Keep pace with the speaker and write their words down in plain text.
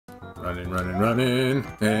Running, running, running,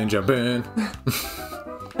 and jumping.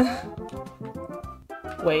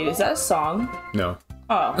 Wait, is that a song? No.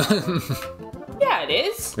 Oh. Yeah, it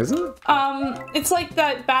is. Is it? It's like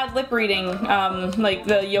that bad lip reading, like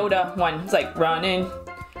the Yoda one. It's like running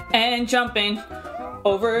and jumping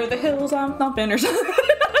over the hills I'm thumping or something.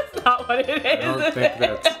 That's not what it is. I don't think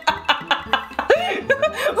that's...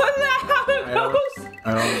 Wasn't that how it goes?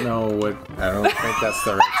 I don't know what... I don't think that's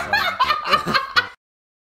the right song.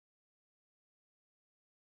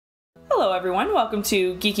 Hello everyone, welcome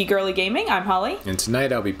to Geeky Girly Gaming. I'm Holly. And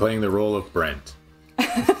tonight I'll be playing the role of Brent.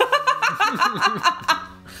 And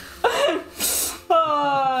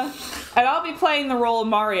I'll be playing the role of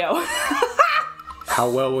Mario. How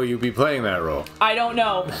well will you be playing that role? I don't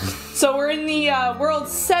know. So we're in the World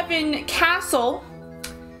 7 castle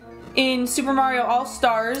in Super Mario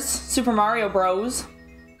All-Stars, Super Mario Bros.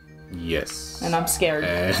 Yes. And I'm scared.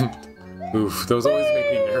 And, oof, those always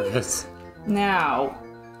make me nervous. Now,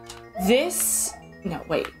 this... No,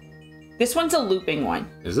 wait. This one's a looping one.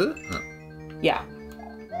 Is it? Oh. Yeah.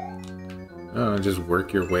 Oh, just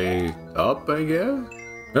work your way up, I guess?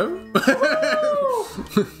 No?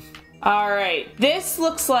 Alright, this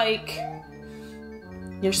looks like...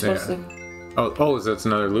 You're supposed to... Oh, that's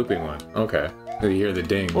another looping one. Okay. So you hear the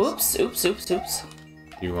dings. Oops, oops, oops, oops.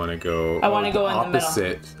 You want to go... I want to go in the middle.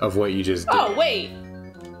 Opposite of what you just did. Oh, wait.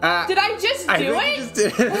 Did I just do it? You just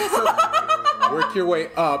did it. So, work your way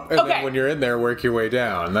up, and then when you're in there, work your way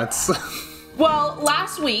down. That's... Well,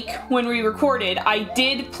 last week, when we recorded, I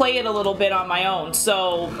did play it a little bit on my own,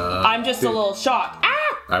 so I'm just a little shocked.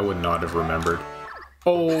 Ah! I would not have remembered.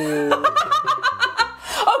 Oh.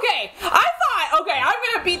 Okay, I'm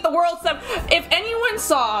gonna beat the World 7. If anyone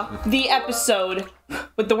saw the episode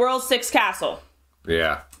with the World 6 castle.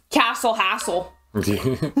 Yeah. Castle hassle.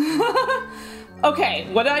 Okay,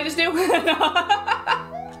 what did I just do?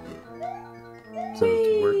 So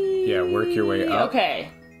work your way up. Okay.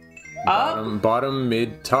 Bottom,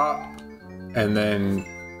 mid, top, and then...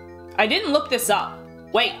 I didn't look this up.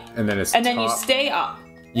 Wait. And then it's And then top. you stay up.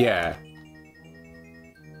 Yeah.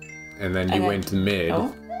 And then you went to mid.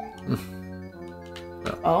 Oh.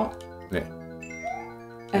 Oh. Yeah.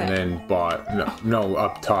 And then no,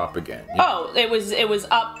 up top again. Yeah. Oh, it was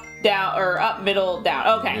up, down, or up, middle, down.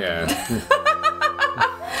 Okay. Yeah.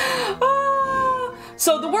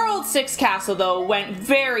 So the World 6 castle, though, went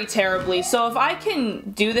very terribly. So if I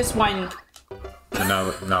can do this one...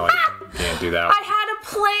 No, I can't do that. I had a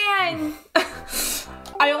plan!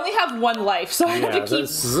 I only have one life, so I have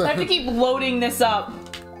to keep loading this up.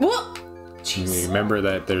 Whoop! Jeez. Remember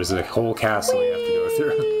that there's a whole castle you have to go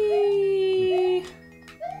through.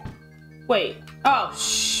 Wait. Oh,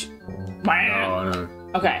 shh. Oh, no.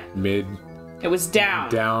 Okay. Mid. It was down.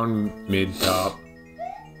 Down, mid, top.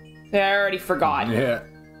 I already forgot. Yeah.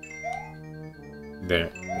 There.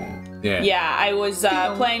 Yeah. Yeah, I was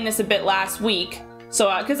playing this a bit last week. So,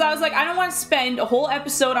 because I was like, I don't want to spend a whole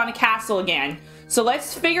episode on a castle again. So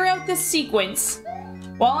let's figure out this sequence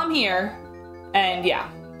while I'm here. And yeah,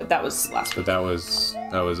 but that was last week. But that was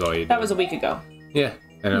all you did. That was a week ago. Yeah.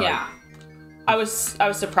 Yeah. I was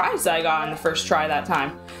surprised that I got on the first try that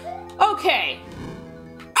time. Okay.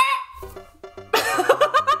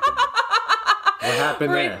 What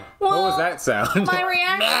happened there? Well, what was that sound? My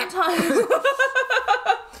reaction time.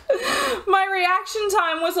 My reaction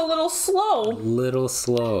time was a little slow. Little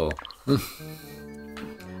slow.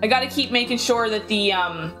 I got to keep making sure that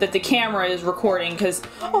the camera is recording because.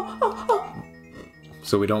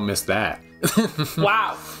 So we don't miss that.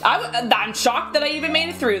 Wow, I'm shocked that I even made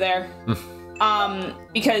it through there.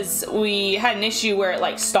 Because we had an issue where it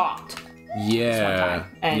like stopped. Yeah.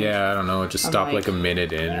 Yeah, I don't know. It just stopped like a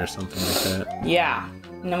minute in or something like that. Yeah,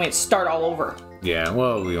 and then we had to start all over. Yeah,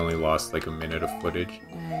 well, we only lost like a minute of footage.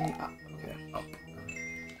 And up. Okay. Up.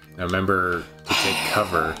 Now remember to take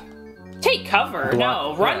cover. Take cover?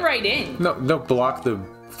 No, run right in. No, block the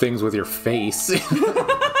things with your face.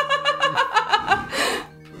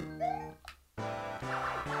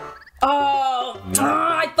 Oh, no.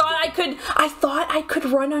 I thought I could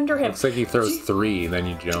run under him. Looks like he throws 3 and then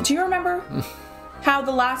you jump. Do you remember how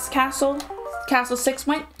the last Castle 6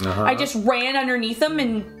 went? I just ran underneath him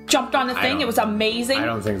and jumped on the thing. It was amazing. I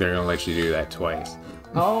don't think they're gonna let you do that twice.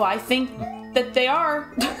 Oh, I think that they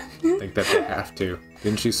are. I think that they have to.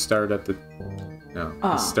 Didn't you start at the... No,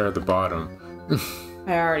 you start at the bottom.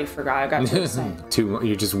 I already forgot. I got to say.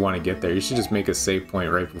 You just want to get there. You should just make a save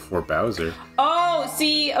point right before Bowser. Oh,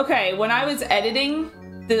 see, okay. When I was editing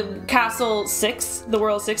the Castle 6, the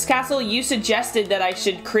World 6 castle, you suggested that I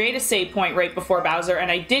should create a save point right before Bowser,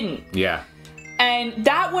 and I didn't. Yeah. And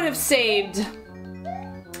that would have saved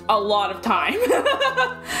a lot of time.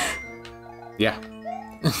 Yeah.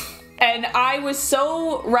 And I was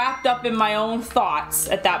so wrapped up in my own thoughts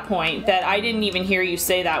at that point that I didn't even hear you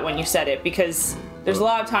say that when you said it, because there's a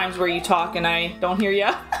lot of times where you talk and I don't hear you.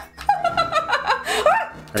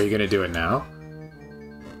 Are you gonna do it now?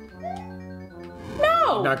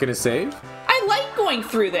 No. Not gonna save? I like going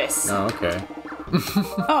through this. Oh, okay.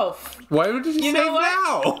 Oh. Why would you save know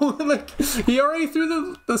what? now? Like, he already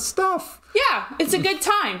threw the stuff. Yeah, it's a good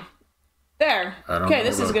time. There. I don't Okay, know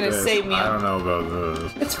this is about gonna this. save me. I don't know about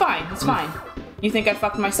this. It's fine. It's fine. You think I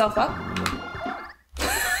fucked myself up?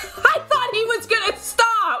 I thought he was gonna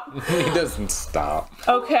stop. He doesn't stop.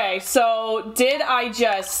 Okay, so did I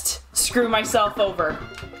just screw myself over?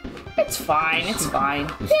 It's fine. It's fine.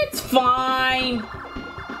 It's fine.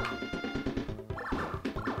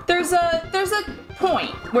 There's a point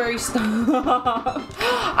where he's.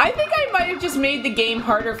 I think I might have just made the game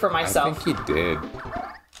harder for myself. I think you did.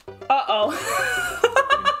 Uh-oh.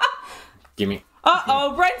 Gimme.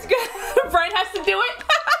 Uh-oh, Brent's good. Brent has to do it.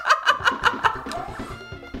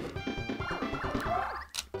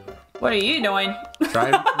 What are you doing?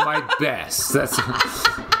 Trying my best. That's.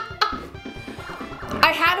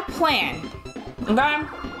 I had a plan. Okay?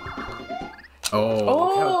 Oh,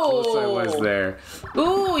 look how close I was there.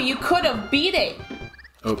 Ooh, you could have beat it.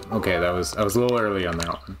 Oh, okay, I was a little early on that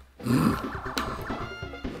one.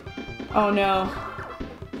 Oh no.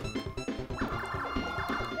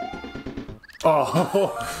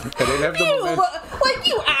 Oh, I didn't have the momentum. Like,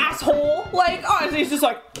 you asshole. Like, honestly, he's just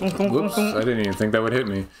like. Whoops, I didn't even think that would hit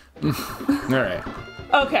me. Alright.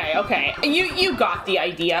 Okay. You got the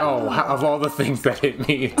idea. Oh, of all the things that hit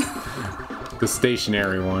me, the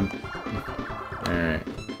stationary one. Alright.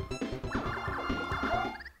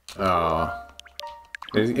 Oh.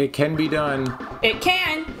 It can be done. It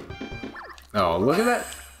can. Oh, look at that.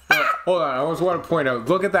 Hold on, I always want to point out,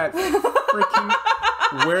 look at that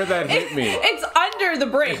freaking, where that hit me. It's under the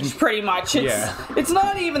bridge, pretty much. It's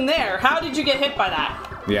not even there. How did you get hit by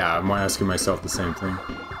that? Yeah, I'm asking myself the same thing.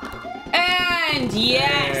 And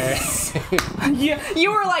yes! Yeah,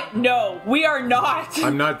 you were like, no, we are not.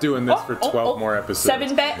 I'm not doing this for 12 more episodes.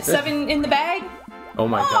 Seven in the bag? Oh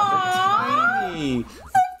my god, they're tiny.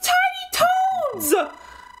 They're tiny toads!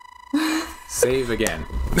 Save again.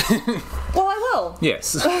 Well, I will.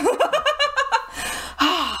 Yes.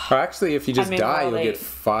 Actually, if you just die, you'll get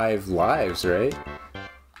 5 lives, right?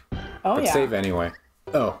 Oh, but yeah. save anyway.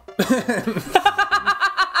 Oh.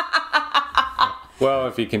 Well,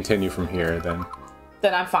 if you continue from here, then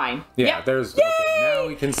I'm fine. yeah, Yep. there's Yay! okay, now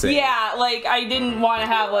we can save. Yeah, like, I didn't want to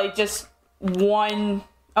have, like, just one.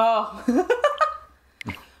 Oh.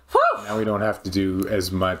 Whew. Now we don't have to do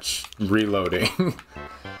as much reloading.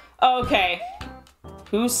 Okay.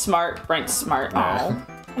 Who's smart? Brent's smart. Yeah. Oh.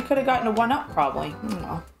 I could have gotten a 1-up, probably.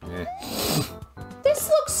 Oh. Yeah. This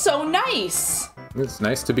looks so nice. It's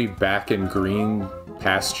nice to be back in green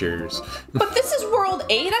pastures. But this is World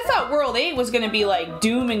 8? I thought World 8 was going to be, like,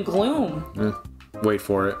 doom and gloom. Wait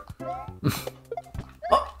for it.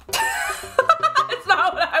 Oh. That's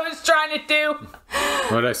not what I was trying to do.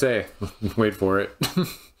 What did I say? Wait for it.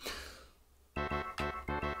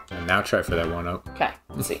 And now try for that 1-up. Okay,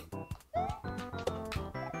 let's see.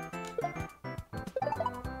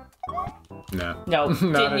 No. No, Not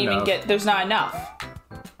didn't even enough. get. There's not enough.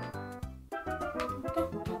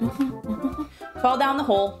 Fall down the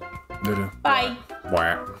hole. Bye.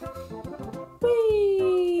 Whack.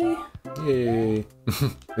 Whee! Yay.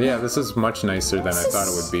 Yeah, this is much nicer than I thought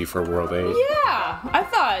it would be for World 8. Yeah, I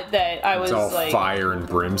thought that I was It's all like. fire and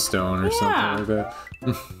brimstone or something like that.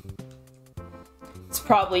 It's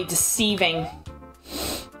probably deceiving.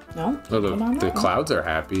 No? Well, Come on the up. clouds are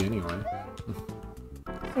happy anyway.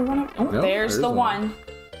 Oh, Nope, there's the one.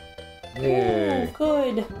 Yay. Oh,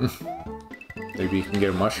 good. Maybe you can get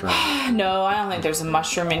a mushroom. No, I don't think there's a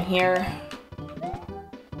mushroom in here.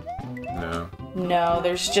 No. No,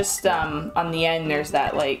 there's just, on the end, there's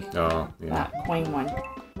that, like, Oh, yeah. that coin one.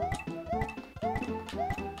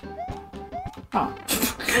 Oh.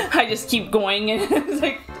 I just keep going, and it's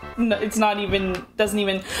like, no, it's not even, doesn't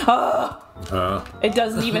even, it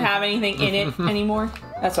doesn't even have anything in it anymore.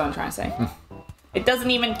 That's what I'm trying to say. It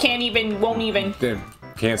doesn't even, can't even, won't even.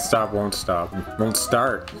 Can't stop, won't stop. Won't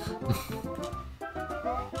start.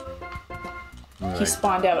 He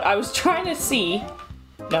spawned out. I was trying to see.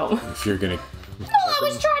 No. If you're gonna... No, I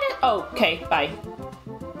was trying to. Oh, okay, bye.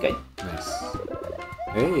 Good. Nice.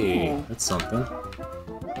 Hey, Oh. that's something.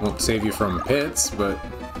 Won't save you from pits, but...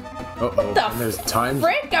 Uh-oh, The and there's times...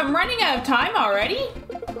 frick? I'm running out of time already?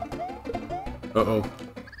 Uh-oh.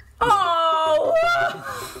 Oh!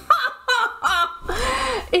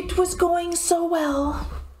 It was going so well.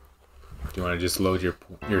 Do you want to just load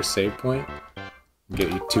your save point?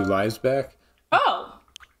 Get you 2 lives back. Oh.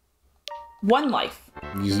 1 life.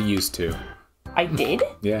 You used to. I did?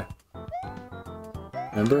 Yeah.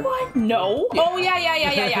 Remember? What? No. Yeah. Oh,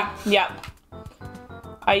 yeah. Yep.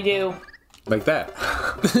 I do. Like that.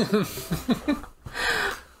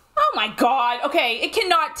 Oh my god. Okay, it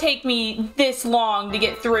cannot take me this long to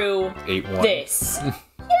get through 8-1. this.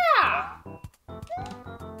 Yeah.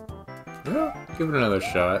 Well, give it another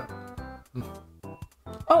shot.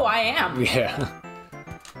 Oh, I am. Yeah.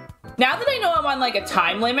 Now that I know I'm on like a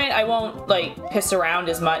time limit, I won't like piss around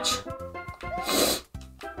as much.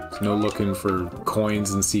 There's no looking for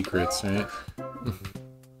coins and secrets, right?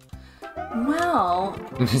 Well,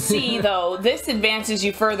 see though, this advances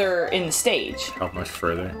you further in the stage. How much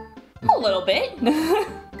further? A little bit,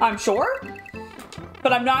 I'm sure.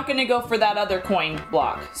 But I'm not gonna go for that other coin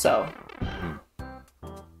block, so.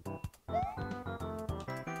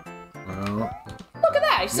 Well, look at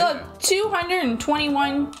that, I still have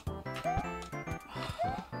 221.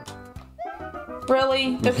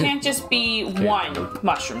 Really? There can't just be one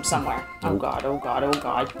mushroom somewhere. Oh god, oh god, oh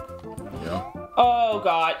god. Yeah. Oh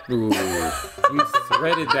god. Ooh, you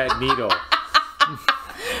threaded that needle.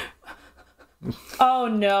 Oh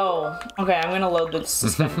no. Okay, I'm gonna load the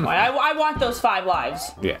suspense point. I want those 5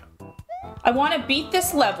 lives. Yeah. I want to beat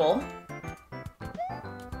this level.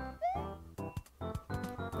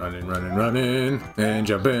 Running, running, running, and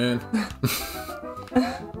jumping.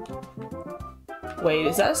 Wait,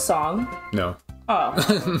 is that a song? No. Oh.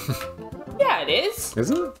 Yeah, it is. Is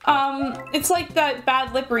it? It's like that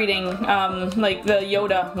bad lip reading, like the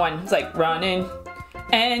Yoda one. It's like running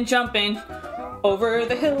and jumping over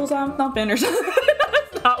the hills I'm thumping or something.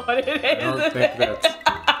 That's not what it is. I don't think that's...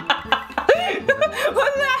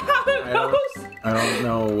 Wasn't that how it goes? I don't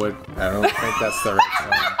know what... I don't think that's the right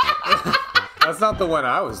song. That's not the one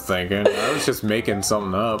I was thinking. I was just making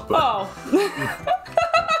something up. But... Oh.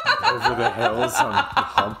 Over the hills I'm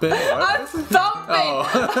humping? What? I'm thumping! Oh.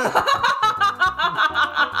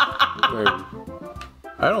 Wait,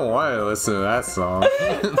 I don't want to listen to that song.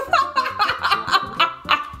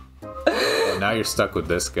 Oh, now you're stuck with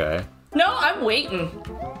this guy. No, I'm waiting.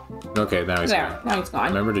 Okay, now he's There, gone. now he's gone.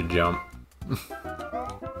 Remember to jump.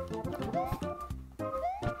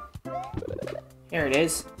 Here it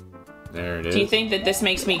is. There it is. Do you think that this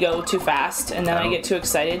makes me go too fast and then I get too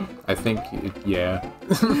excited? I think, yeah.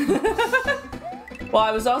 Well,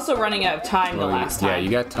 I was also running out of time the last time. Yeah, you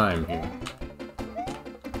got time here.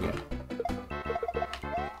 Yeah.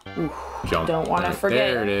 Oof, Jump. don't want to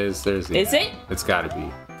forget. There it is. There's the... Is it? It's got to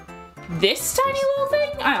be. This tiny little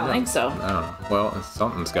thing? I don't think so. I don't know. Well,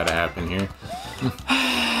 something's got to happen here.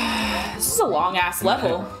 This is a long-ass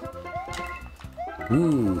level.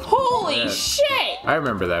 Ooh. Holy shit! I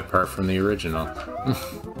remember that part from the original.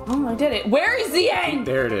 Oh, I did it. Where is the end?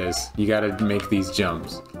 There it is. You gotta make these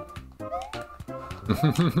jumps.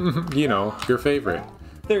 You know, your favorite.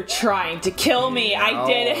 They're trying to kill me. I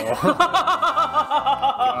did it.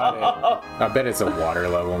 Got it. I bet it's a water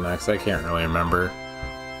level next. I can't really remember.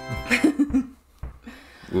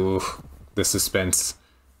 Ooh, the suspense.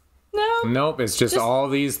 No. Nope, it's just all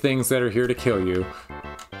these things that are here to kill you.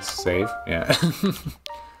 Save? Yeah.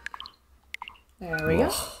 There we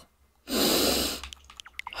go.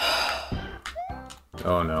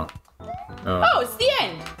 Oh no. Oh, it's the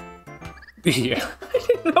end. Yeah. I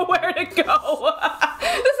didn't know where to go.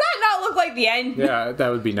 Does that not look like the end? Yeah, that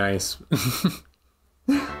would be nice.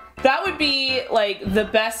 That would be like the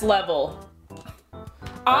best level.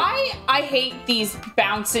 I hate these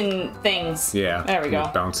bouncing things. Yeah. There we go.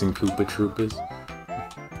 Bouncing Koopa Troopas.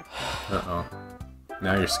 Uh-oh.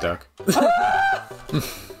 Now you're stuck. Come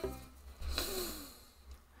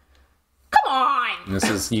on! This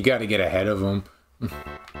is, you gotta get ahead of them.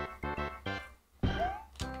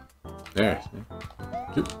 There.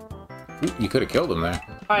 Ooh, you could have killed him there.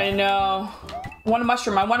 I know. I want a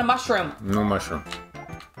mushroom. I want a mushroom. No mushroom.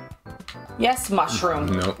 Yes, mushroom.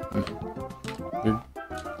 Nope.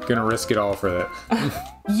 You're gonna risk it all for that.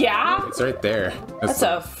 Yeah? It's right there. That's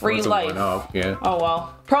a free that's life. A one-up, yeah. Oh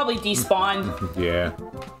well. Probably despawn. Yeah.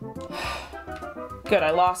 Good,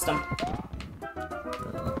 I lost him.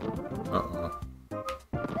 Uh-oh.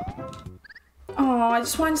 Oh, I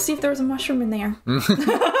just wanted to see if there was a mushroom in there.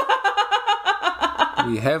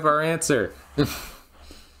 We have our answer.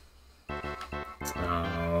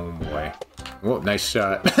 Oh boy. Whoa, nice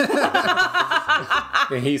shot.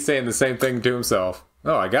 And he's saying the same thing to himself.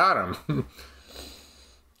 Oh, I got him.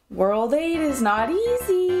 World 8 is not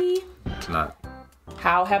easy. It's not.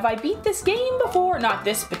 How have I beat this game before? Not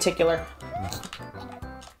this particular.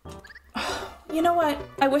 You know what?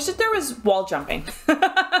 I wish that there was wall jumping.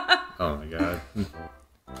 Oh my god.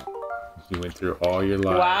 You went through all your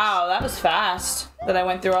lives. Wow, that was fast. That I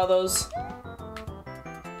went through all those.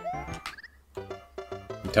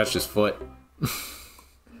 You touched his foot.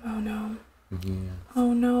 Oh no. Yeah.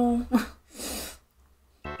 Oh no.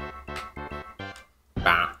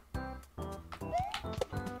 Bah.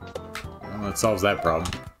 Well, that solves that problem.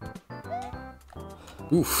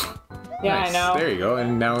 Oof. Yeah, Nice. I know. There you go.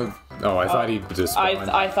 And now, oh, I thought he'd just spawn.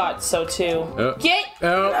 I thought so too. Get.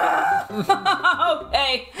 Oh.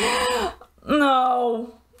 Okay.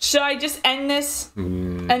 No. Should I just end this?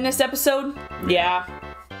 End this episode? Yeah.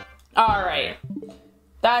 All right.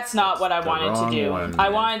 That's not what I wanted to do. One. I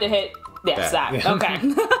wanted to hit. Yes, that. Okay.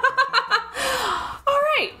 All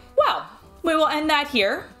right. Well, we will end that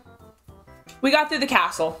here. We got through the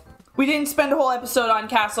castle. We didn't spend a whole episode on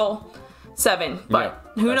Castle 7, but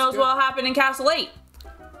who knows what'll happen in Castle 8.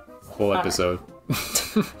 Whole episode.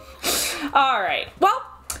 All right. Well,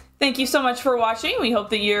 thank you so much for watching. We hope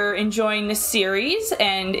that you're enjoying this series,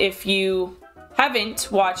 and if you haven't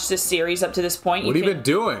watched this series up to this point, What have you been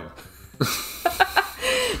doing?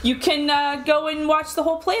 you can go and watch the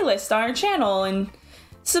whole playlist on our channel and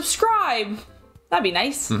subscribe. That'd be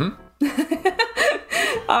nice. All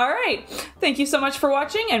right. Thank you so much for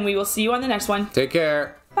watching, and we will see you on the next one. Take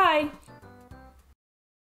care. Bye.